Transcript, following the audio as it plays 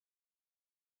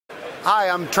Hi,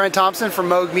 I'm Trent Thompson from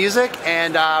Moog Music,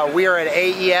 and we are at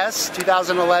AES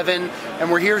 2011,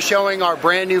 and we're here showing our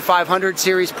brand new 500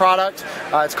 series product.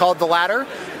 It's called the Ladder.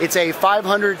 It's a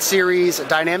 500 series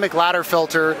dynamic ladder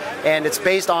filter, and it's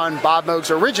based on Bob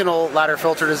Moog's original ladder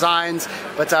filter designs,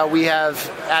 but we have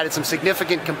added some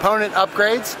significant component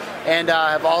upgrades, and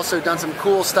have also done some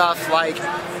cool stuff like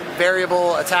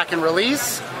variable attack and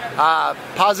release,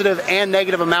 positive and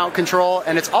negative amount control,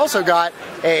 and it's also got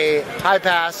a high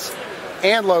pass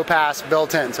and low pass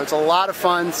built in. So it's a lot of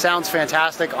fun, sounds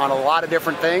fantastic on a lot of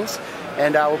different things,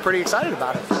 and we're pretty excited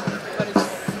about it.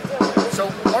 So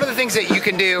one of the things that you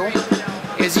can do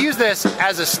is use this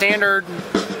as a standard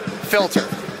filter.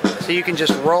 So you can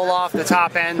just roll off the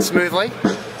top end smoothly,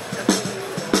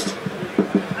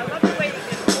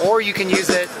 or you can use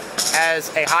it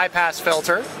as a high pass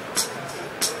filter.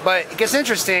 But it gets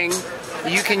interesting,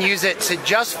 you can use it to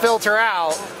just filter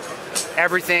out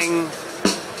everything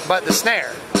but the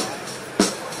snare.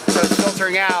 So it's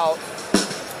filtering out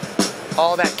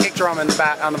all that kick drum in the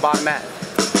back on the bottom end.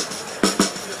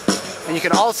 And you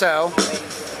can also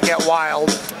get wild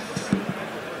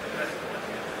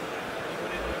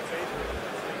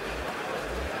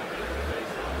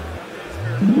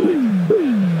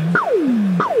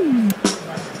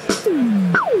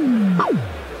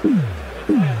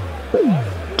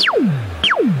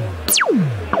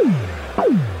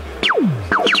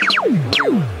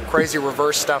crazy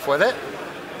reverse stuff with it.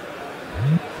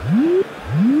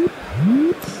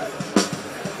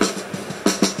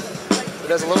 It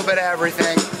does a little bit of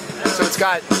everything. So it's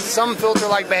got some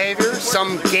filter-like behavior,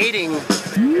 some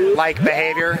gating-like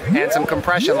behavior, and some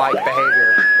compression-like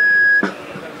behavior.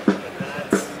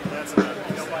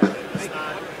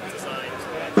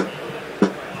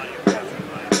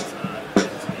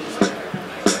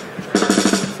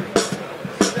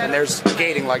 And there's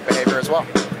gating-like behavior as well.